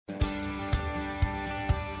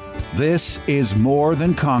This is More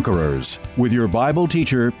Than Conquerors with your Bible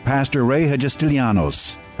teacher, Pastor Ray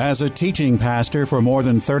Hagestilianos. As a teaching pastor for more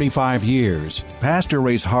than 35 years, Pastor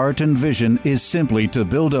Ray's heart and vision is simply to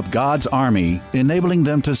build up God's army, enabling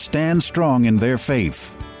them to stand strong in their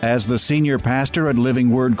faith. As the senior pastor at Living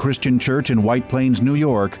Word Christian Church in White Plains, New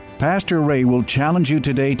York, Pastor Ray will challenge you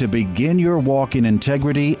today to begin your walk in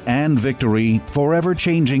integrity and victory, forever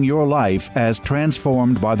changing your life as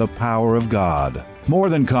transformed by the power of God. More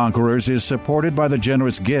Than Conquerors is supported by the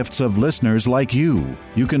generous gifts of listeners like you.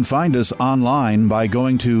 You can find us online by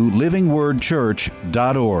going to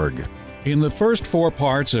livingwordchurch.org. In the first 4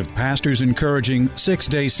 parts of Pastor's encouraging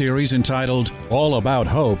 6-day series entitled All About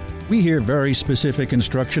Hope, we hear very specific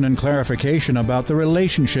instruction and clarification about the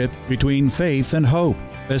relationship between faith and hope,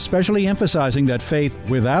 especially emphasizing that faith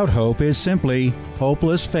without hope is simply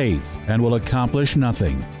hopeless faith and will accomplish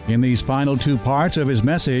nothing. In these final 2 parts of his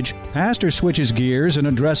message, Pastor switches gears and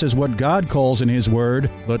addresses what God calls in His Word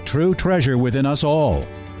the true treasure within us all.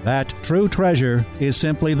 That true treasure is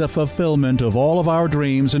simply the fulfillment of all of our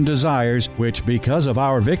dreams and desires, which, because of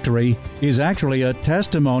our victory, is actually a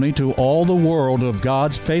testimony to all the world of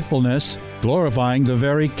God's faithfulness, glorifying the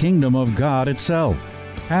very kingdom of God itself.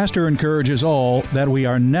 Pastor encourages all that we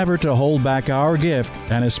are never to hold back our gift,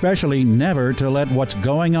 and especially never to let what's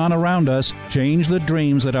going on around us change the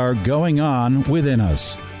dreams that are going on within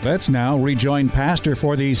us. Let's now rejoin Pastor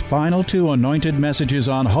for these final 2 anointed messages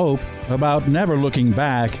on hope about never looking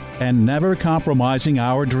back and never compromising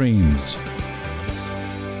our dreams.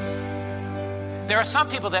 There are some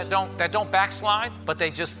people that don't backslide, but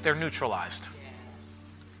they're neutralized.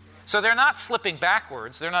 So they're not slipping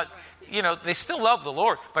backwards. They're not, they still love the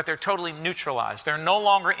Lord, but they're totally neutralized. They're no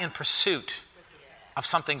longer in pursuit of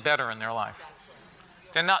something better in their life.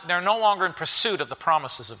 They're no longer in pursuit of the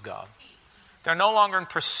promises of God. They're no longer in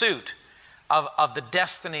pursuit of the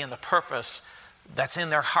destiny and the purpose that's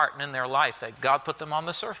in their heart and in their life that God put them on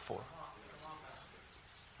this earth for.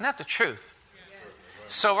 Isn't that the truth?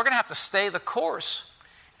 So we're going to have to stay the course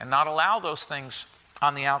and not allow those things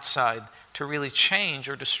on the outside to really change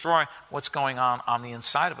or destroy what's going on the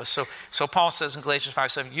inside of us. So Paul says in Galatians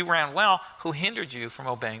 5:7, you ran well. Who hindered you from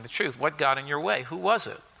obeying the truth? What got in your way? Who was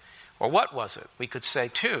it? Or what was it? We could say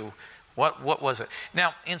too. What was it?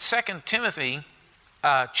 Now, in 2 Timothy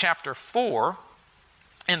chapter 4,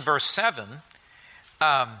 in verse 7,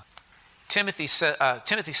 Paul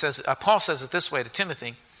says it this way to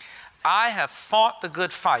Timothy, I have fought the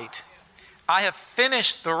good fight. I have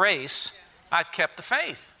finished the race. I've kept the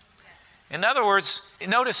faith. In other words,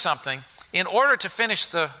 notice something. In order to finish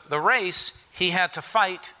the race, he had to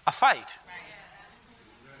fight a fight.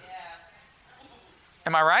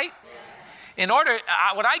 Am I right?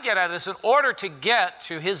 What I get at is, in order to get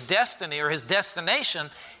to his destiny or his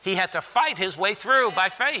destination, he had to fight his way through by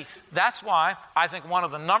faith. That's why I think one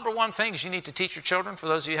of the number one things you need to teach your children, for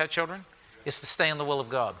those of you who have children, is to stay in the will of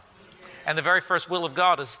God. And the very first will of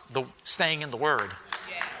God is staying in the Word.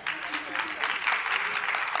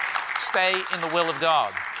 Stay in the will of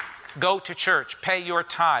God. Go to church. Pay your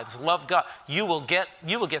tithes. Love God. You will get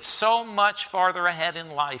so much farther ahead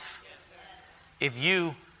in life if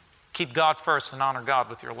you keep God first and honor God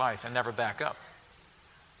with your life and never back up.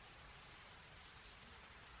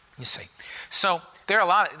 You see. So there are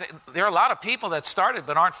a lot of people that started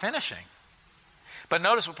but aren't finishing. But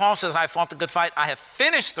notice what Paul says, I have fought the good fight, I have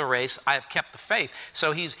finished the race, I have kept the faith.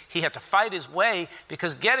 So he had to fight his way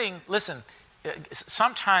because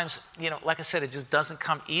sometimes, like I said, it just doesn't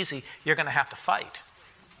come easy. You're going to have to fight.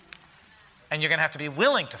 And you're going to have to be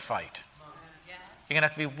willing to fight. You're going to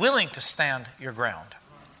have to be willing to stand your ground.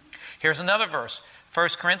 Here's another verse. 1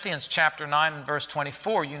 Corinthians chapter 9 and verse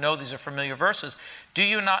 24. You know these are familiar verses. Do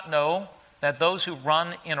you not know that those who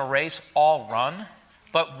run in a race all run,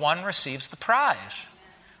 but one receives the prize?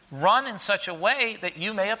 Run in such a way that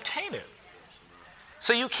you may obtain it.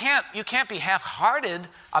 So you can't be half-hearted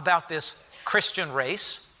about this Christian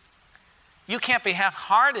race. You can't be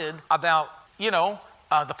half-hearted about,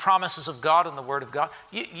 the promises of God and the Word of God.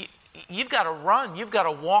 You've got to run. You've got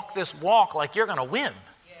to walk this walk like you're going to win.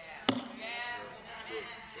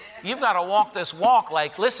 You've got to walk this walk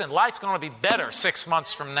like, listen, life's going to be better 6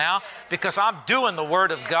 months from now because I'm doing the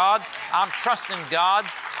Word of God. I'm trusting God.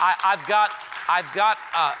 I've got my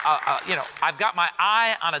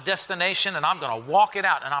eye on a destination, and I'm going to walk it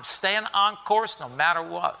out, and I'm staying on course no matter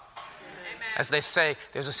what. As they say,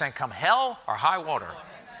 there's a saying, come hell or high water.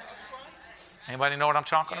 Anybody know what I'm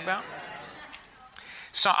talking about?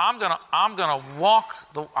 So I'm going to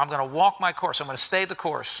walk my course. I'm going to stay the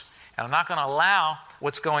course. And I'm not going to allow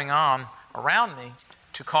what's going on around me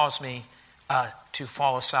to cause me to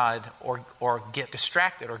fall aside or get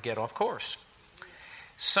distracted or get off course.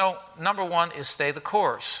 So number one is stay the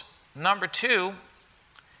course. Number two,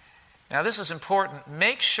 now this is important,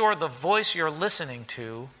 make sure the voice you're listening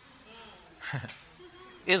to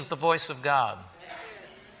is the voice of God.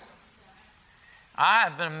 I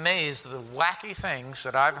have been amazed at the wacky things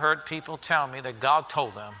that I've heard people tell me that God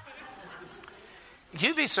told them.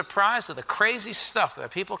 You'd be surprised at the crazy stuff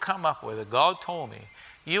that people come up with that God told me.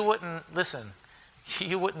 You wouldn't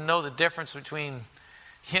know the difference between,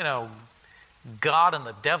 God and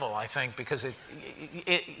the devil, I think, because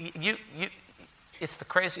it's the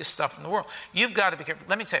craziest stuff in the world. You've got to be careful.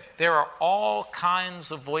 Let me tell you, there are all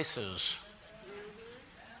kinds of voices.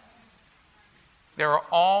 There are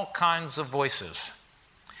all kinds of voices.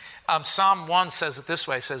 Psalm 1 says it this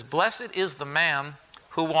way, it says, "Blessed is the man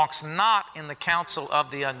who walks not in the counsel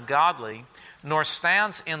of the ungodly, nor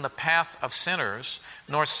stands in the path of sinners,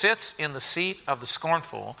 nor sits in the seat of the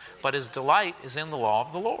scornful, but his delight is in the law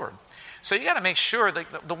of the Lord." So you got to make sure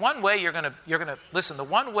that the one way you're going to listen, the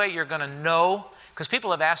one way you're going to know, because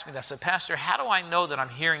people have asked me that, said, "Pastor, how do I know that I'm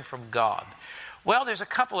hearing from God?" Well, there's a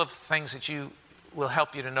couple of things that will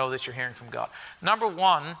help you to know that you're hearing from God. Number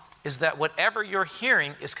one is that whatever you're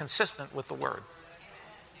hearing is consistent with the Word.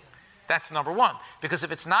 That's number one. Because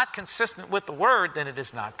if it's not consistent with the Word, then it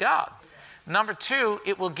is not God. Number two,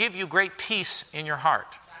 it will give you great peace in your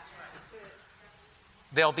heart.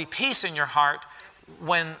 There'll be peace in your heart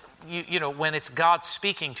when when it's God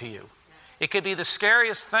speaking to you. It could be the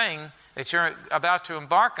scariest thing that you're about to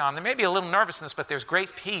embark on. There may be a little nervousness, but there's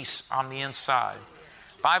great peace on the inside.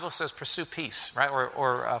 The Bible says pursue peace, right?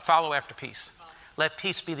 Or follow after peace. Let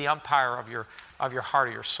peace be the umpire of your heart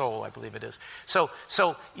or your soul, I believe it is. So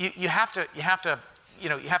you have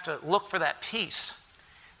to look for that peace.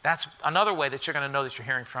 That's another way that you're going to know that you're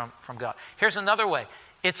hearing from God. Here's another way.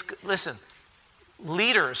 Listen,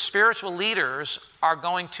 leaders, spiritual leaders are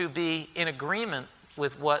going to be in agreement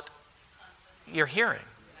with what you're hearing.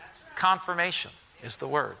 Confirmation is the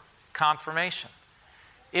word. Confirmation.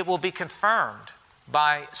 It will be confirmed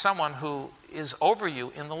by someone who is over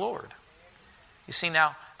you in the Lord. You see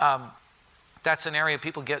now, that's an area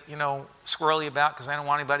people get, squirrely about because I don't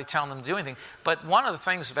want anybody telling them to do anything. But one of the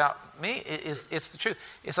things about me is it's the truth.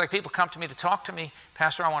 It's like people come to me to talk to me.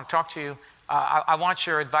 "Pastor, I want to talk to you. I want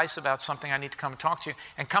your advice about something. I need to come and talk to you."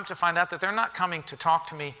 And come to find out that they're not coming to talk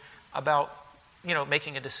to me about,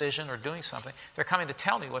 making a decision or doing something. They're coming to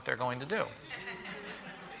tell me what they're going to do.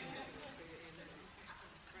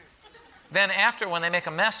 Then after, when they make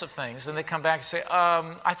a mess of things, then they come back and say,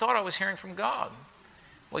 "I thought I was hearing from God."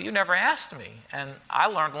 Well, you never asked me. And I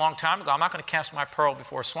learned a long time ago, I'm not going to cast my pearl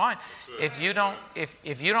before swine. If you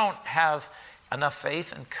don't have enough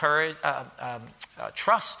faith and courage,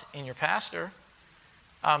 trust in your pastor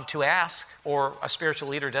to ask, or a spiritual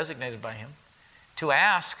leader designated by him, to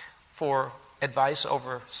ask for advice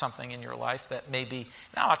over something in your life that may be,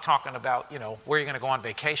 now I'm not talking about, where you're going to go on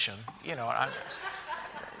vacation.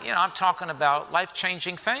 I'm talking about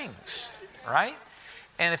life-changing things, right?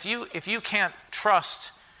 And if you can't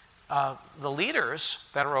trust the leaders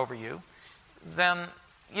that are over you, then,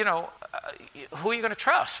 who are you going to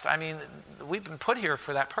trust? I mean, we've been put here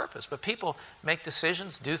for that purpose. But people make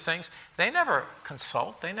decisions, do things. They never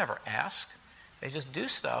consult. They never ask. They just do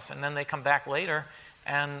stuff, and then they come back later,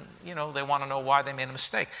 and, they want to know why they made a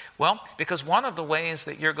mistake. Well, because one of the ways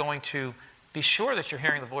that you're going to be sure that you're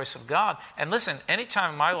hearing the voice of God, and listen,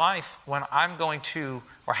 anytime in my life when I'm going to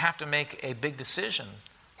or have to make a big decision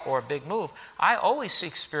or a big move, I always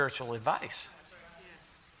seek spiritual advice.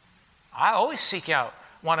 I always seek out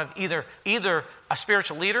one of either a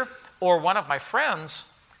spiritual leader or one of my friends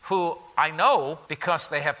who I know because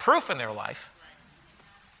they have proof in their life.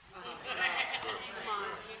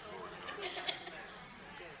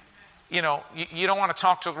 You don't want to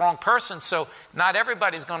talk to the wrong person, so not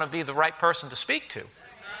everybody's going to be the right person to speak to.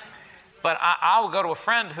 But I will go to a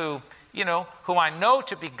friend who I know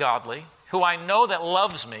to be godly, who I know that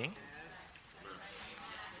loves me.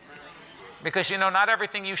 Because, not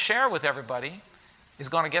everything you share with everybody is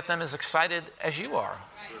going to get them as excited as you are.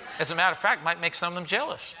 As a matter of fact, it might make some of them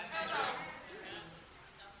jealous.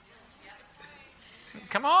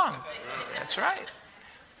 Come on. That's right.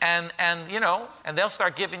 And they'll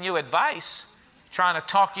start giving you advice, trying to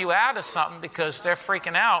talk you out of something because they're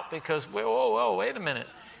freaking out because, whoa, wait a minute.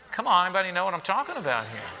 Come on, anybody know what I'm talking about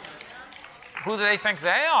here? Who do they think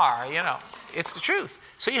they are? It's the truth.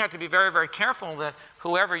 So you have to be very, very careful that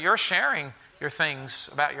whoever you're sharing your things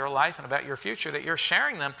about your life and about your future, that you're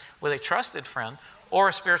sharing them with a trusted friend or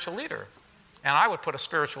a spiritual leader. And I would put a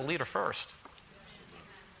spiritual leader first.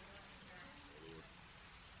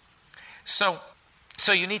 So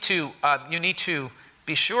So you need to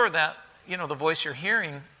be sure that, the voice you're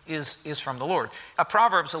hearing is from the Lord.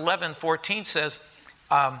 Proverbs 11:14 says,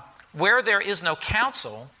 where there is no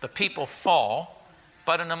counsel, the people fall,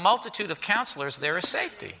 but in a multitude of counselors there is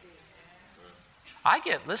safety. I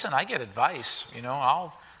get advice.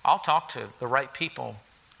 I'll talk to the right people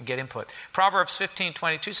and get input. Proverbs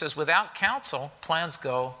 15:22 says, without counsel, plans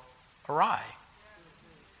go awry.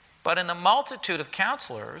 But in the multitude of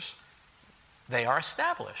counselors, they are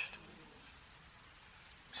established.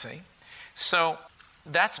 See? So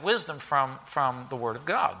that's wisdom from the Word of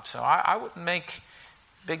God. So I wouldn't make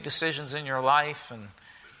big decisions in your life. And,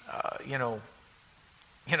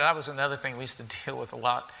 that was another thing we used to deal with a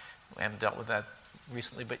lot. We haven't dealt with that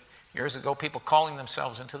recently, but years ago, people calling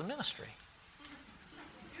themselves into the ministry.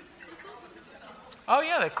 Oh,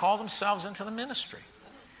 yeah, they call themselves into the ministry.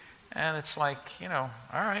 And it's like, all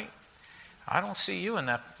right, I don't see you in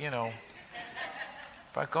that,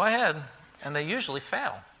 but go ahead. And they usually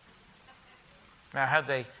fail. Now, had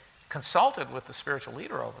they consulted with the spiritual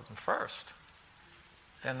leader over them first,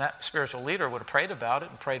 then that spiritual leader would have prayed about it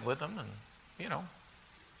and prayed with them and,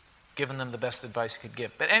 given them the best advice he could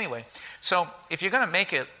give. But anyway, so if you're going to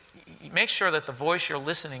make it, make sure that the voice you're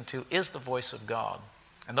listening to is the voice of God.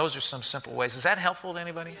 And those are some simple ways. Is that helpful to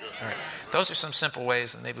anybody? All right. Those are some simple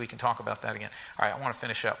ways, and maybe we can talk about that again. All right, I want to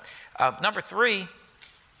finish up. Number 3,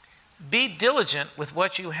 be diligent with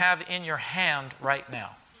what you have in your hand right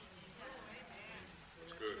now.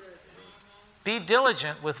 Be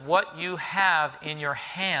diligent with what you have in your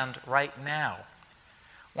hand right now.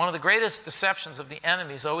 One of the greatest deceptions of the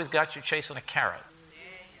enemy has always got you chasing a carrot.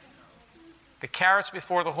 The carrot's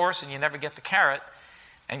before the horse and you never get the carrot.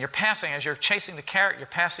 And you're passing, as you're chasing the carrot, you're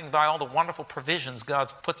passing by all the wonderful provisions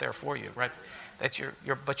God's put there for you, right? But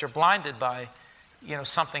you're blinded by,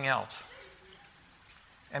 something else.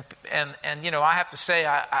 And I have to say,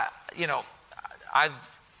 I've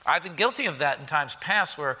been guilty of that in times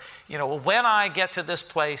past where, when I get to this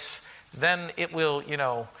place, then it will,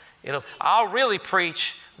 I'll really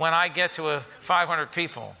preach when I get to 500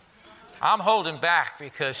 people. I'm holding back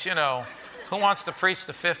because, who wants to preach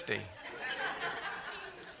to 50?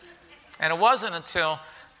 And it wasn't until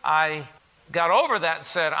I got over that and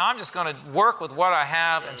said, I'm just going to work with what I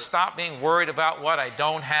have and stop being worried about what I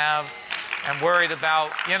don't have and worried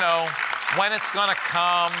about, when it's going to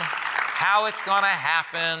come, how it's going to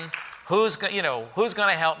happen, who's going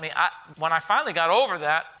to help me. When I finally got over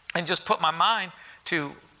that and just put my mind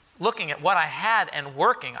to looking at what I had and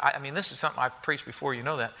working, this is something I've preached before, you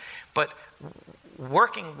know that, but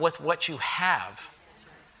working with what you have.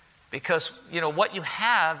 Because, what you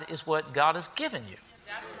have is what God has given you.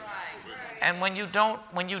 That's right. And when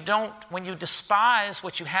you despise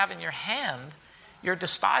what you have in your hand, you're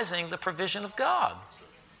despising the provision of God.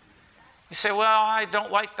 You say, well, I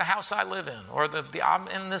don't like the house I live in, or I'm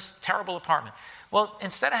in this terrible apartment. Well,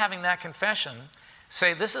 instead of having that confession,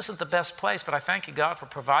 say, this isn't the best place, but I thank you, God, for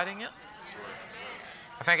providing it.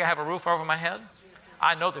 I think I have a roof over my head.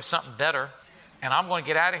 I know there's something better. And I'm going to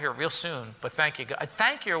get out of here real soon, but thank you, God.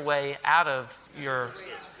 Thank your way out of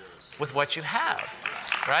with what you have,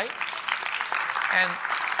 right?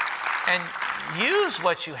 And use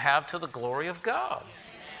what you have to the glory of God,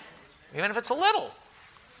 even if it's a little.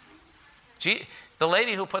 The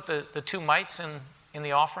lady who put the 2 mites in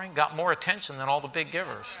the offering got more attention than all the big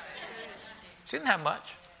givers. She didn't have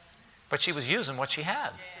much, but she was using what she had.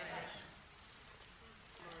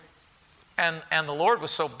 And the Lord was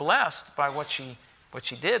so blessed by what she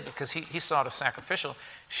did because he saw it as sacrificial.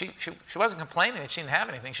 She wasn't complaining that she didn't have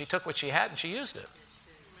anything. She took what she had and she used it.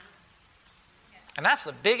 And that's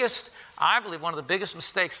I believe one of the biggest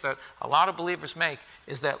mistakes that a lot of believers make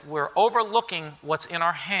is that we're overlooking what's in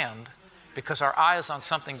our hand because our eye is on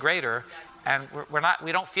something greater, and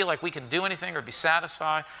we don't feel like we can do anything or be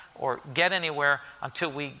satisfied or get anywhere until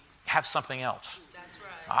we have something else.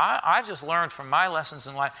 I've just learned from my lessons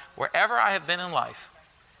in life, wherever I have been in life,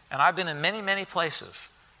 and I've been in many, many places,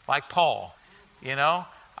 like Paul,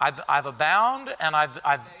 I've abound and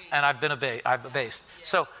I've been abased.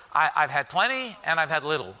 So I've had plenty and I've had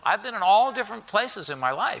little. I've been in all different places in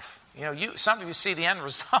my life. Some of you see the end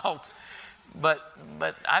result, but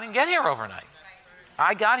I didn't get here overnight.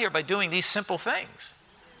 I got here by doing these simple things.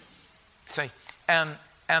 See, and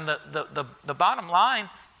the bottom line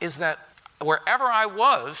is that wherever I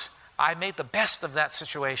was, I made the best of that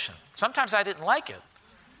situation. Sometimes I didn't like it.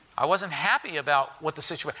 I wasn't happy about what the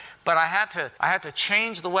situation, but I had to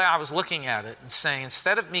change the way I was looking at it and saying,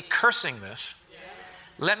 instead of me cursing this,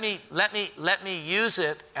 let me use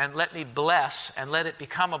it and let me bless and let it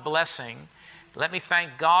become a blessing. Let me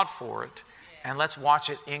thank God for it, and let's watch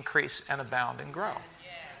it increase and abound and grow.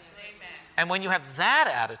 And when you have that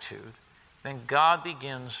attitude, then God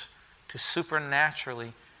begins to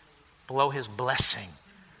supernaturally blow his blessing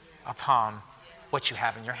upon what you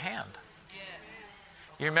have in your hand.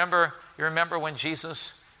 You remember when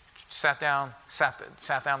Jesus sat down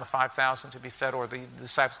the 5,000 to be fed, or the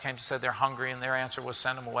disciples came and said they're hungry, and their answer was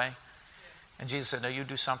send them away. And Jesus said, no, you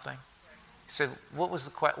do something. He said,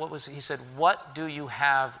 he said, what do you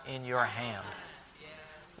have in your hand?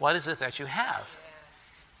 What is it that you have?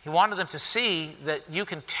 He wanted them to see that you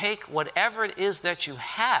can take whatever it is that you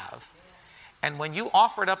have, and when you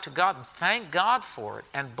offer it up to God and thank God for it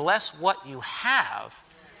and bless what you have,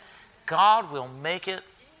 God will make it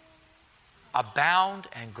abound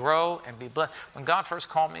and grow and be blessed. When God first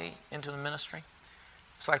called me into the ministry,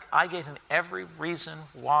 it's like I gave him every reason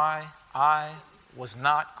why I was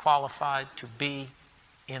not qualified to be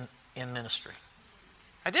in ministry.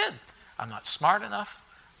 I did. I'm not smart enough.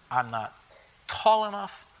 I'm not tall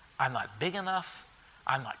enough. I'm not big enough.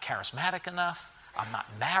 I'm not charismatic enough. I'm not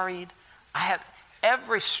married. I had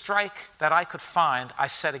every strike that I could find, I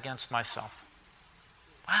set against myself.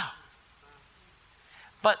 Wow.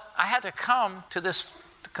 But I had to come to this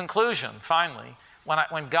conclusion, finally,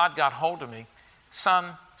 when God got hold of me.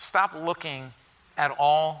 Son, stop looking at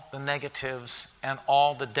all the negatives and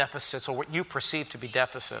all the deficits, or what you perceive to be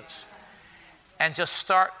deficits, and just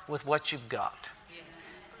start with what you've got.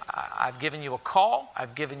 I've given you a call.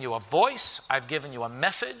 I've given you a voice. I've given you a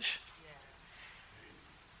message.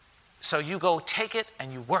 So you go take it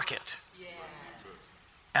and you work it.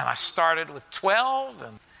 And I started with 12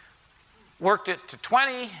 and worked it to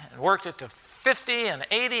 20 and worked it to 50 and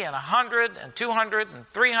 80 and 100 and 200 and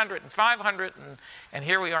 300 and 500 and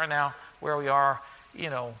here we are now where we are,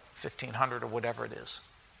 1,500 or whatever it is,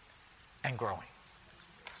 and growing.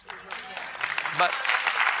 But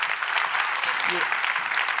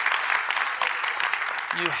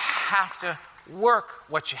you have to work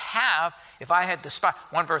what you have. If I had despised,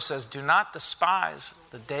 one verse says, do not despise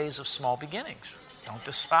the days of small beginnings. Don't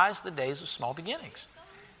despise the days of small beginnings,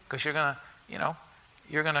 because you're going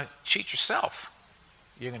to cheat yourself.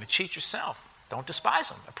 You're going to cheat yourself. Don't despise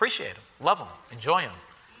them. Appreciate them. Love them. Enjoy them.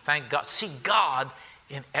 Thank God. See God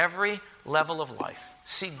in every level of life.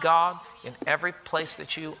 See God in every place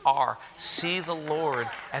that you are. See the Lord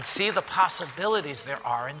and see the possibilities there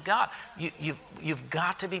are in God. You've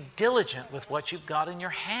got to be diligent with what you've got in your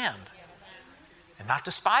hand and not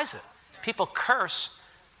despise it. People curse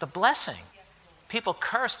the blessing. People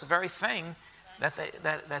curse the very thing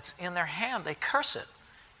that's in their hand. They curse it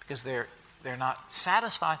because they're not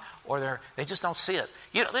satisfied, or they just don't see it.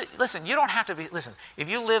 Listen, you don't have to be. Listen, if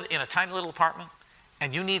you live in a tiny little apartment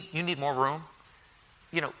and you need more room,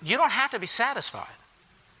 you don't have to be satisfied,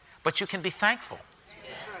 but you can be thankful,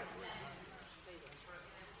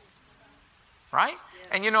 right?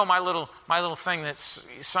 And my little thing that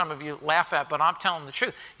some of you laugh at, but I'm telling the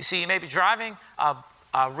truth. You see, you may be driving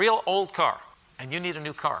a real old car, and you need a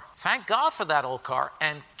new car. Thank God for that old car,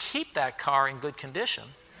 and keep that car in good condition.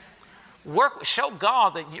 Show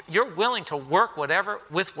God that you're willing to work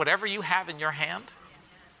with whatever you have in your hand.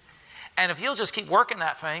 And if you'll just keep working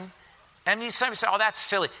that thing, and you say, oh, that's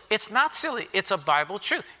silly. It's not silly. It's a Bible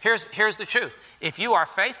truth. Here's the truth. If you are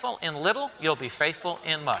faithful in little, you'll be faithful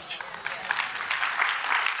in much.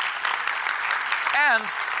 And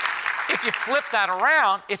if you flip that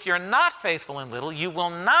around, if you're not faithful in little, you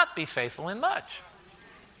will not be faithful in much.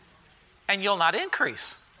 And you'll not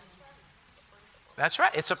increase. That's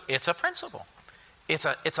right. It's a principle. It's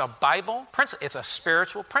a Bible principle. It's a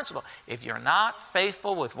spiritual principle. If you're not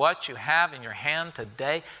faithful with what you have in your hand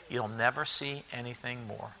today, you'll never see anything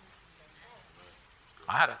more.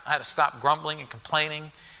 I had to stop grumbling and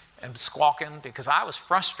complaining and squawking, because I was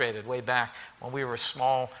frustrated way back when we were a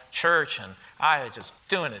small church, and I was just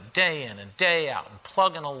doing it day in and day out and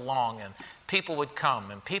plugging along, and people would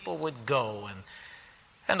come and people would go,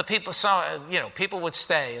 and the people, people would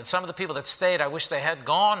stay, and some of the people that stayed, I wish they had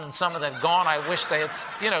gone, and some of that gone, I wish they had,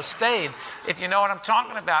 stayed. If you know what I'm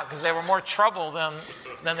talking about, because they were more trouble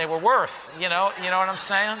than they were worth. You know what I'm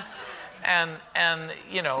saying? And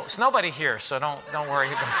it's nobody here, so don't worry.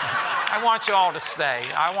 I want you all to stay.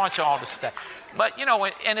 But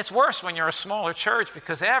and it's worse when you're a smaller church,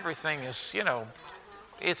 because everything is,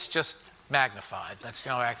 it's just magnified. That's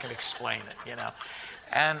the only way I can explain it.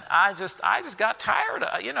 And I just got tired.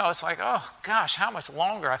 It's like, oh gosh, how much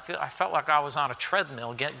longer? I felt like I was on a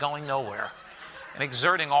treadmill, going nowhere, and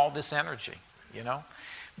exerting all this energy.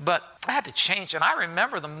 But I had to change, and I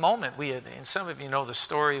remember the moment and some of you know the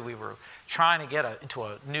story, we were trying to get into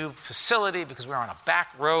a new facility because we were on a back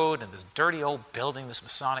road in this dirty old building, this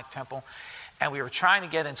Masonic temple, and we were trying to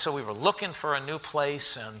get in, so we were looking for a new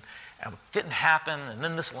place, And it didn't happen, and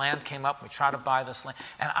then this land came up, and we tried to buy this land,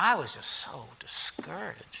 and I was just so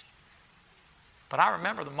discouraged. But I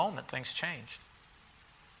remember the moment things changed.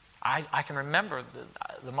 I can remember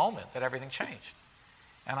the moment that everything changed.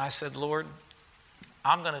 And I said, Lord,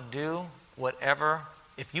 I'm going to do whatever,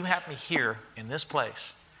 if you have me here in this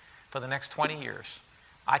place for the next 20 years,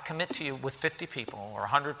 I commit to you with 50 people or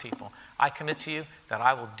 100 people, I commit to you that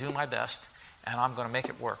I will do my best and I'm going to make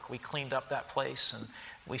it work. We cleaned up that place and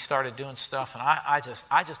we started doing stuff, and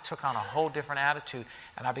I just took on a whole different attitude,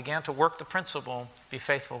 and I began to work the principle, be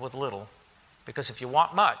faithful with little. Because if you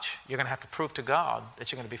want much, you're going to have to prove to God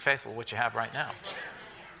that you're going to be faithful with what you have right now.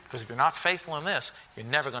 Because if you're not faithful in this, you're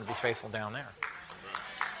never going to be faithful down there.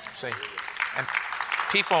 See? And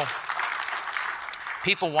people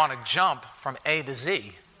want to jump from A to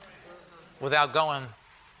Z without going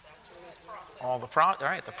all the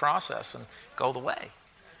process and go the way.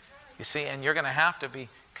 You see, and you're going to have to be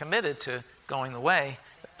committed to going the way.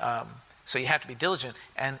 So you have to be diligent,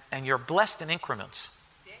 and you're blessed in increments.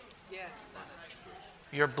 Yes.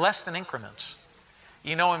 You're blessed in increments.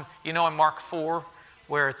 You know in Mark 4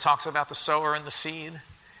 where it talks about the sower and the seed,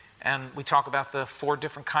 and we talk about the 4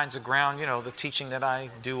 different kinds of ground, the teaching that I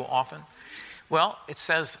do often. Well, it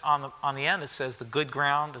says on the end, it says the good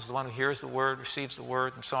ground is the one who hears the word, receives the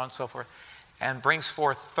word, and so on and so forth, and brings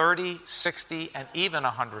forth 30, 60, and even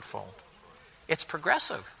 100-fold. It's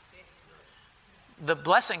progressive. The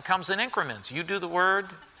blessing comes in increments. You do the word,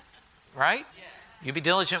 right? You be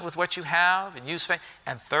diligent with what you have and use faith,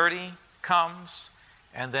 and 30 comes,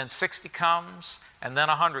 and then 60 comes, and then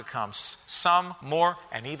 100 comes. Some more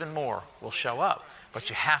and even more will show up.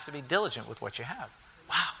 But you have to be diligent with what you have.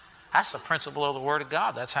 Wow, that's the principle of the Word of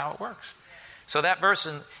God. That's how it works. So that verse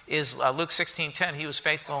is Luke 16:10. He who is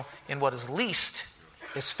faithful in what is least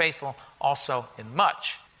is faithful also in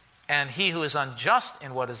much. And he who is unjust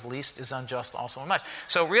in what is least is unjust also in much.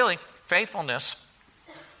 So really, faithfulness,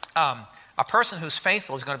 a person who's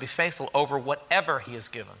faithful is going to be faithful over whatever he is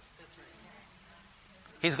given.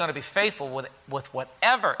 He's going to be faithful with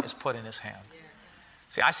whatever is put in his hand.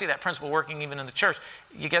 See, I see that principle working even in the church.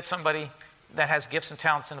 You get somebody that has gifts and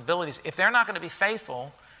talents and abilities. If they're not going to be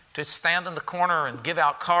faithful to stand in the corner and give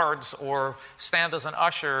out cards or stand as an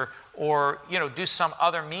usher or, do some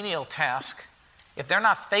other menial task, if they're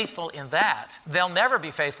not faithful in that, they'll never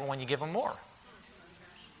be faithful when you give them more.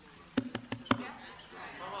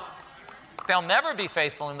 They'll never be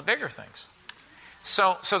faithful in the bigger things.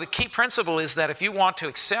 So the key principle is that if you want to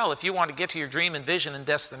excel, if you want to get to your dream and vision and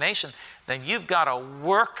destination, then you've got to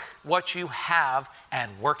work what you have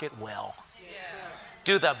and work it well.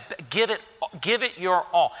 Yeah. Give it your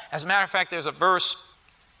all. As a matter of fact, there's a verse,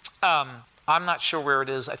 I'm not sure where it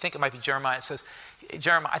is. I think it might be Jeremiah. It says,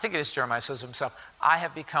 Jeremiah says himself, I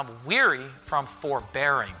have become weary from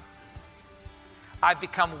forbearing. I've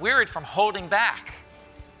become wearied from holding back.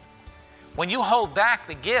 When you hold back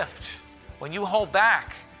the gift, when you hold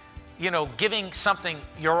back, giving something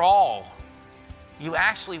your all, you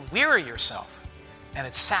actually weary yourself, and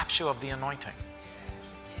it saps you of the anointing.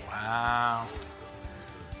 Wow.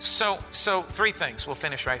 So 3 things. We'll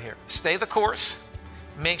finish right here. Stay the course.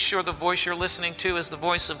 Make sure the voice you're listening to is the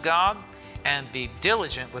voice of God, and be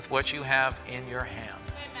diligent with what you have in your hand.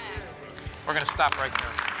 Amen. We're going to stop right there.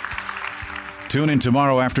 Tune in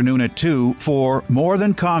tomorrow afternoon at 2 for More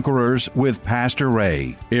Than Conquerors with Pastor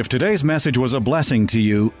Ray. If today's message was a blessing to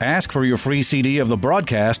you, ask for your free CD of the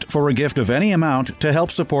broadcast for a gift of any amount to help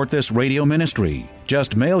support this radio ministry.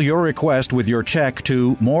 Just mail your request with your check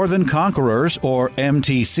to More Than Conquerors, or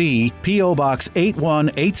MTC, P.O. Box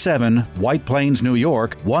 8187, White Plains, New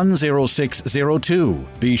York, 10602.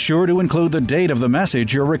 Be sure to include the date of the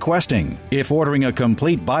message you're requesting. If ordering a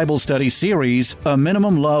complete Bible study series, a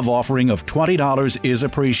minimum love offering of $20 is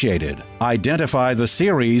appreciated. Identify the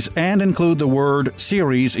series and include the word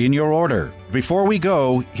series in your order. Before we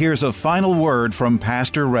go, here's a final word from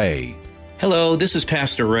Pastor Ray. Hello, this is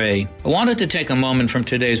Pastor Ray. I wanted to take a moment from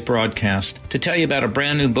today's broadcast to tell you about a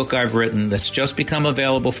brand new book I've written that's just become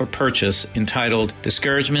available for purchase, entitled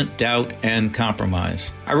Discouragement, Doubt, and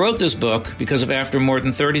Compromise. I wrote this book because after more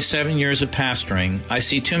than 37 years of pastoring, I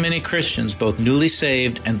see too many Christians, both newly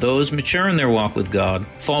saved and those mature in their walk with God,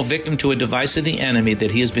 fall victim to a device of the enemy that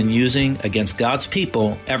he has been using against God's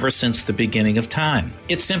people ever since the beginning of time.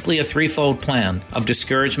 It's simply a 3-fold plan of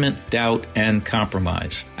discouragement, doubt, and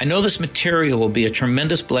compromise. I know this material will be a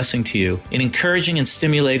tremendous blessing to you in encouraging and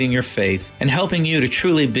stimulating your faith and helping you to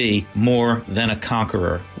truly be more than a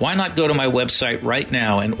conqueror. Why not go to my website right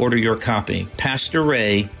now and order your copy,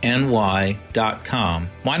 PastorRayNY.com.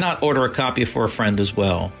 Why not order a copy for a friend as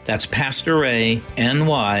well? That's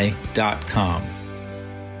PastorRayNY.com.